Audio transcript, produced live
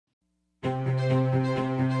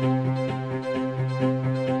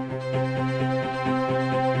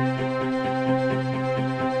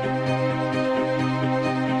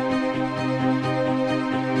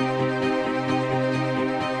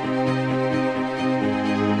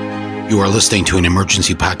You are listening to an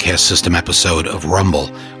emergency podcast system episode of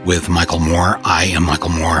Rumble with Michael Moore. I am Michael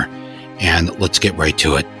Moore, and let's get right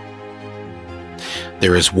to it.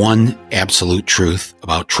 There is one absolute truth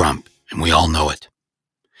about Trump, and we all know it.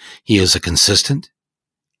 He is a consistent,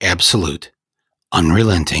 absolute,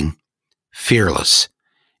 unrelenting, fearless,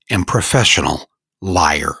 and professional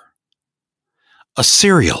liar. A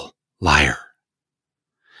serial liar.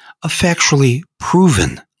 A factually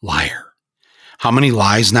proven liar. How many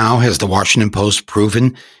lies now has the Washington Post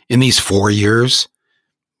proven in these 4 years?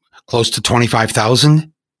 Close to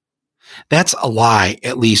 25,000? That's a lie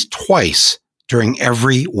at least twice during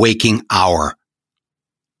every waking hour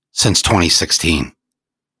since 2016.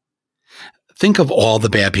 Think of all the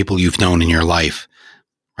bad people you've known in your life,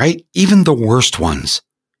 right? Even the worst ones,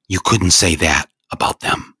 you couldn't say that about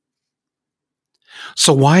them.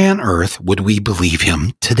 So why on earth would we believe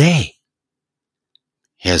him today?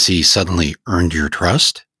 Has he suddenly earned your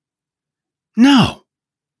trust? No.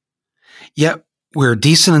 Yet we're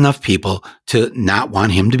decent enough people to not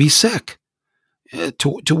want him to be sick,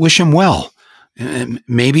 to wish him well.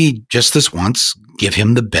 Maybe just this once, give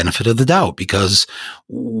him the benefit of the doubt, because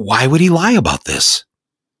why would he lie about this?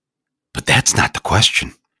 But that's not the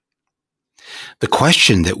question. The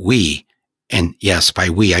question that we, and yes,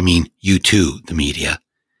 by we, I mean you too, the media,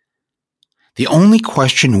 the only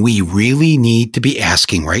question we really need to be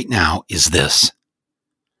asking right now is this.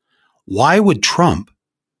 Why would Trump,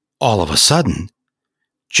 all of a sudden,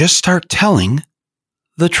 just start telling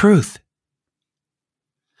the truth?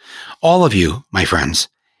 All of you, my friends,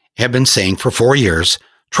 have been saying for 4 years,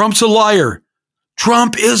 Trump's a liar.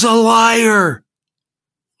 Trump is a liar.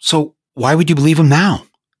 So why would you believe him now?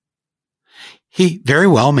 He very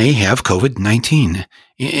well may have COVID-19.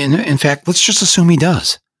 In fact, let's just assume he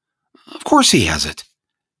does. Of course he has it.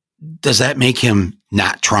 Does that make him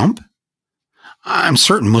not Trump? I'm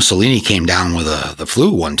certain Mussolini came down with the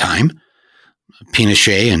flu one time.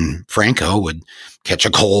 Pinochet and Franco would catch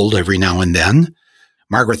a cold every now and then.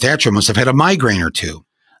 Margaret Thatcher must have had a migraine or two.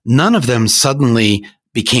 None of them suddenly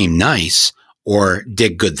became nice or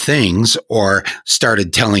did good things or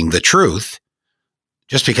started telling the truth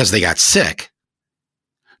just because they got sick.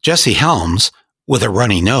 Jesse Helms, with a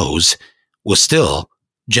runny nose, was still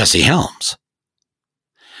Jesse Helms.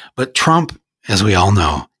 But Trump, as we all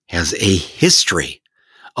know, has a history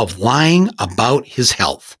of lying about his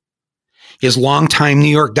health. His longtime New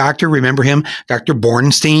York doctor, remember him, Dr.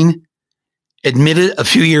 Bornstein, admitted a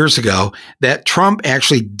few years ago that Trump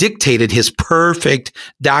actually dictated his perfect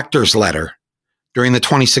doctor's letter during the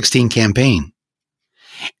 2016 campaign.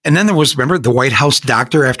 And then there was, remember, the White House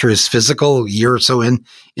doctor after his physical, a year or so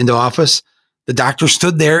into office, the doctor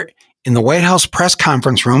stood there in the White House press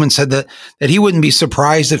conference room and said that he wouldn't be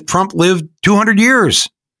surprised if Trump lived 200 years.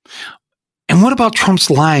 And what about Trump's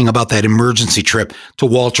lying about that emergency trip to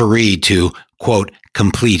Walter Reed to, quote,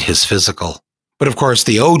 complete his physical? But of course,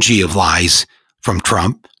 the OG of lies from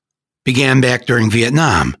Trump began back during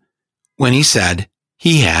Vietnam when he said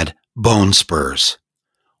he had bone spurs.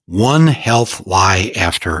 One health lie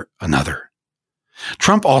after another.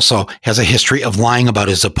 Trump also has a history of lying about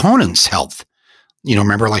his opponent's health. You know,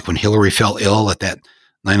 remember like when Hillary fell ill at that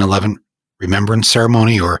 9/11 remembrance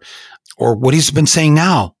ceremony, or what he's been saying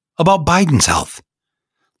now about Biden's health.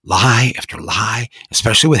 Lie after lie,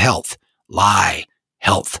 especially with health. Lie,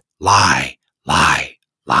 health, lie, lie,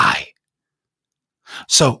 lie.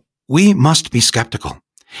 So we must be skeptical.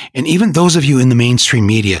 And even those of you in the mainstream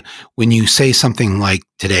media, when you say something like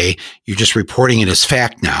today, you're just reporting it as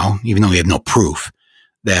fact now, even though we have no proof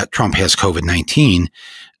that Trump has COVID-19,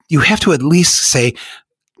 you have to at least say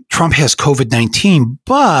Trump has COVID-19,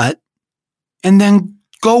 and then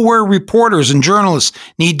go where reporters and journalists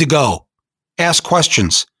need to go. Ask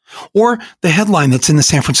questions. Or the headline that's in the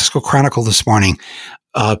San Francisco Chronicle this morning,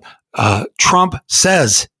 Trump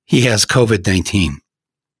says he has COVID-19.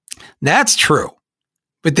 That's true.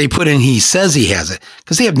 But they put in he says he has it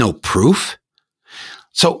because they have no proof.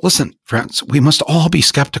 So listen, friends, we must all be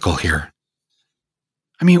skeptical here.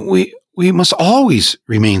 I mean, we must always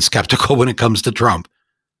remain skeptical when it comes to Trump.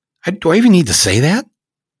 Do I even need to say that?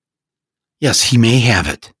 Yes, he may have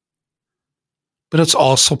it. But it's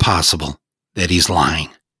also possible that he's lying.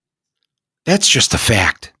 That's just a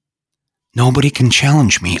fact. Nobody can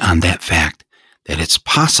challenge me on that fact that it's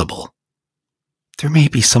possible there may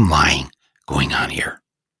be some lying going on here.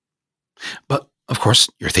 But, of course,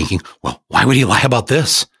 you're thinking, well, why would he lie about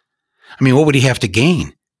this? I mean, what would he have to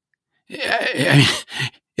gain? I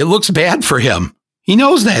mean, it looks bad for him. He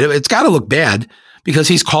knows that. It's got to look bad because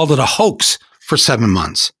he's called it a hoax for 7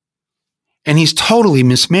 months. And he's totally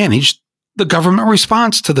mismanaged the government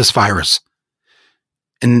response to this virus.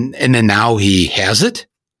 And then now he has it?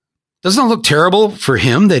 Doesn't it look terrible for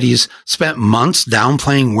him that he's spent months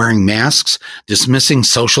downplaying wearing masks, dismissing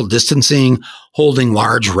social distancing, holding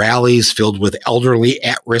large rallies filled with elderly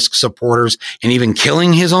at-risk supporters, and even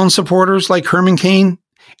killing his own supporters like Herman Cain?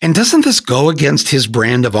 And doesn't this go against his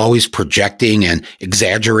brand of always projecting and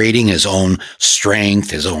exaggerating his own strength,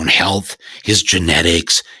 his own health, his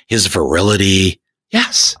genetics, his virility?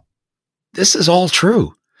 Yes, this is all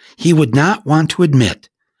true. He would not want to admit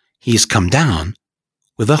he's come down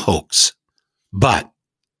with a hoax. But,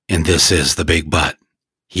 and this is the big but,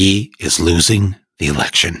 he is losing the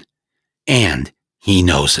election. And he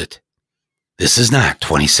knows it. This is not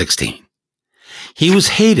 2016. He was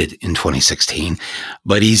hated in 2016,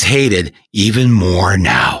 but he's hated even more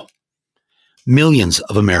now. Millions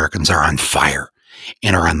of Americans are on fire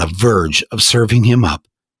and are on the verge of serving him up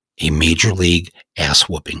a major league ass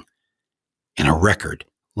whooping and a record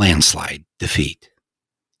landslide defeat.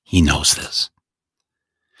 He knows this.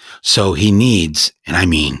 So he needs, and I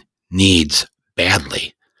mean needs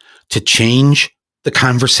badly, to change the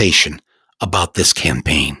conversation about this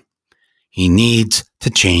campaign. He needs to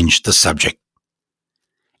change the subject.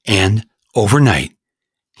 And overnight,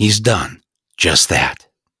 he's done just that.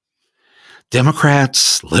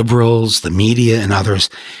 Democrats, liberals, the media, and others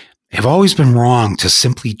have always been wrong to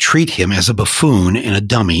simply treat him as a buffoon and a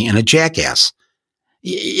dummy and a jackass.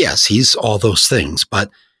 Yes, he's all those things, but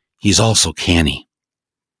he's also canny.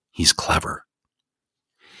 He's clever.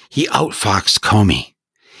 He outfoxed Comey.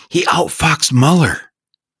 He outfoxed Mueller.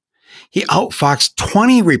 He outfoxed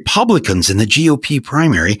 20 Republicans in the GOP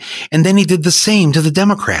primary, and then he did the same to the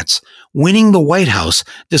Democrats, winning the White House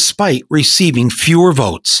despite receiving fewer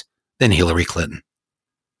votes than Hillary Clinton.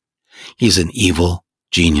 He's an evil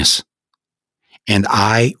genius. And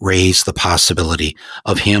I raise the possibility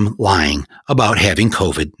of him lying about having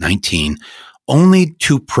COVID-19 only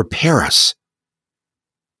to prepare us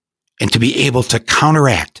and to be able to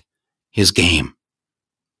counteract his game,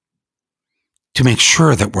 to make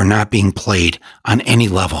sure that we're not being played on any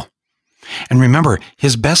level. And remember,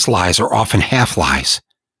 his best lies are often half lies.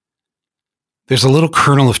 There's a little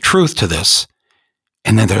kernel of truth to this,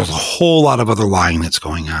 and then there's a whole lot of other lying that's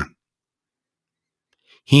going on.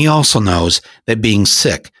 He also knows that being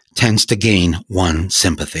sick tends to gain one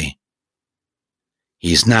sympathy.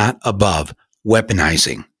 He's not above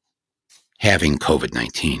weaponizing having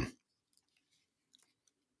COVID-19.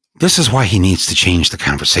 This is why he needs to change the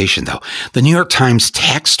conversation, though. The New York Times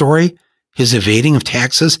tax story, his evading of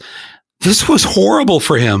taxes, this was horrible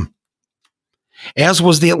for him. As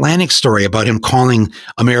was the Atlantic story about him calling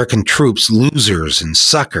American troops losers and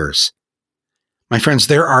suckers. My friends,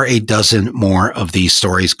 there are a dozen more of these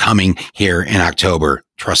stories coming here in October.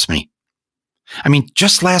 Trust me. I mean,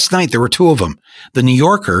 just last night, there were two of them. The New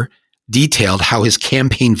Yorker detailed how his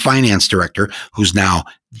campaign finance director, who's now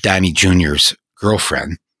Donnie Jr.'s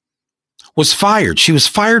girlfriend, was fired. She was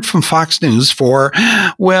fired from Fox News for,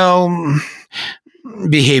 well,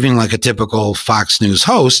 behaving like a typical Fox News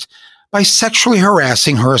host by sexually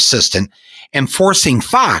harassing her assistant and forcing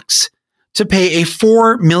Fox to pay a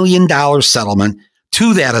 $4 million settlement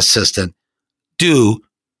to that assistant due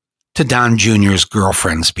to Don Jr.'s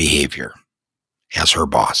girlfriend's behavior as her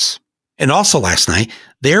boss. And also last night,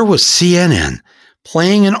 there was CNN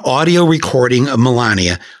playing an audio recording of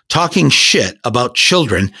Melania talking shit about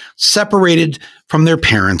children separated from their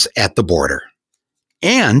parents at the border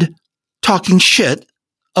and talking shit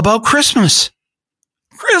about Christmas.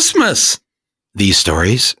 Christmas! These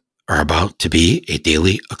stories are about to be a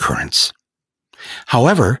daily occurrence.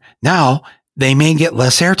 However, now they may get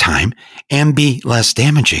less airtime and be less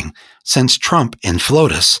damaging since Trump and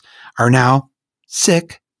FLOTUS are now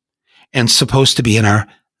sick and supposed to be in our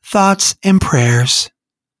thoughts and prayers.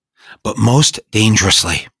 But most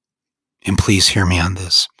dangerously, and please hear me on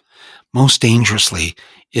this, most dangerously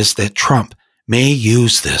is that Trump may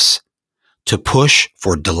use this to push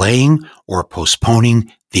for delaying or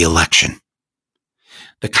postponing the election.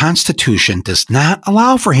 The Constitution does not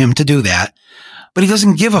allow for him to do that, but he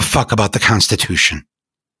doesn't give a fuck about the Constitution.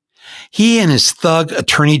 He and his thug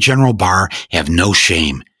Attorney General Barr have no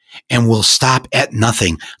shame and will stop at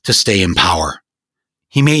nothing to stay in power.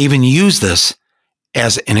 He may even use this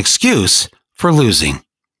as an excuse for losing,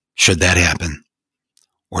 should that happen.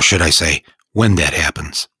 Or should I say, when that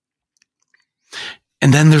happens.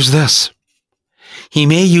 And then there's this. He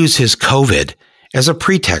may use his COVID as a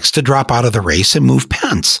pretext to drop out of the race and move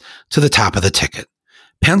Pence to the top of the ticket.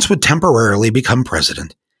 Pence would temporarily become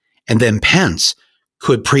president, and then Pence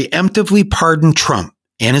could preemptively pardon Trump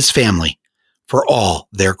and his family for all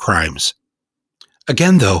their crimes.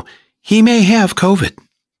 Again, though, he may have COVID.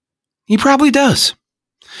 He probably does.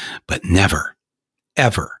 But never,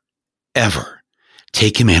 ever, ever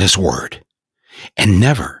take him at his word. And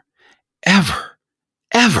never, ever,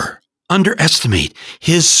 ever underestimate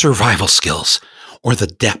his survival skills or the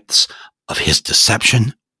depths of his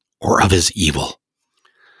deception or of his evil.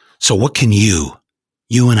 So what can you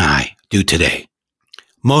and I do today?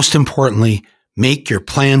 Most importantly, make your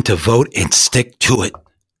plan to vote and stick to it.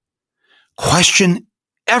 Question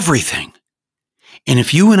everything. And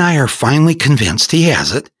if you and I are finally convinced he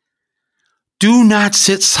has it, do not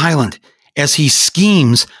sit silent as he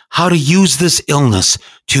schemes how to use this illness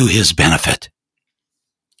to his benefit.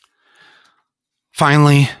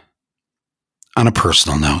 Finally, on a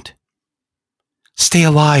personal note, stay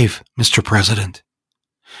alive, Mr. President.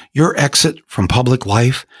 Your exit from public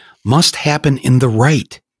life must happen in the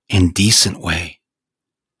right and decent way.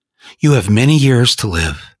 You have many years to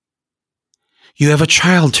live. You have a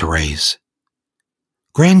child to raise,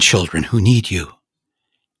 grandchildren who need you,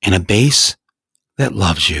 and a base that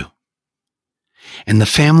loves you. And the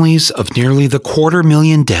families of nearly the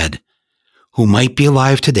 250,000 dead who might be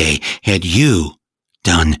alive today had you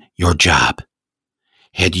done your job,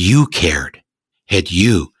 had you cared, had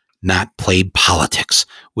you not played politics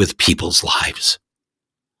with people's lives.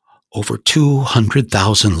 Over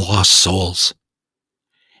 200,000 lost souls.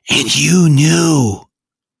 And you knew.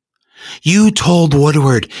 You told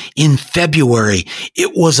Woodward in February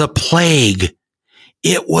it was a plague.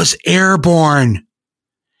 It was airborne.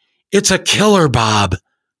 It's a killer, Bob,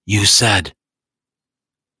 you said.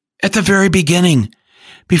 At the very beginning,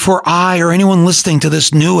 before I or anyone listening to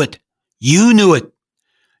this knew it, you knew it.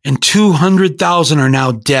 And 200,000 are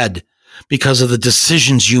now dead because of the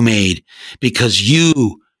decisions you made, because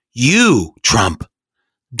you, Trump,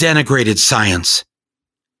 denigrated science,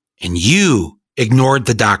 and you ignored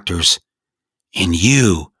the doctors, and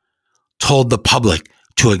you told the public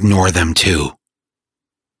to ignore them too.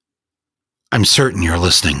 I'm certain you're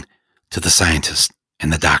listening to the scientists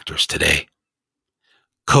and the doctors today.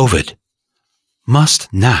 COVID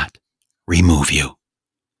must not remove you.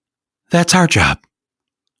 That's our job,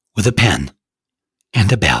 with a pen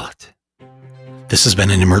and a ballot. This has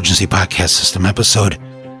been an Emergency Podcast System episode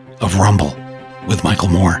of Rumble with Michael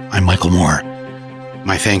Moore. I'm Michael Moore.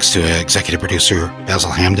 My thanks to executive producer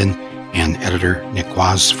Basil Hamden and editor Nick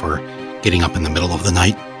Quaz for getting up in the middle of the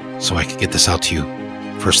night so I could get this out to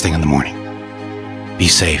you first thing in the morning. Be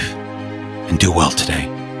safe and do well today.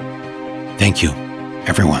 Thank you,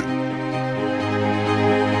 everyone.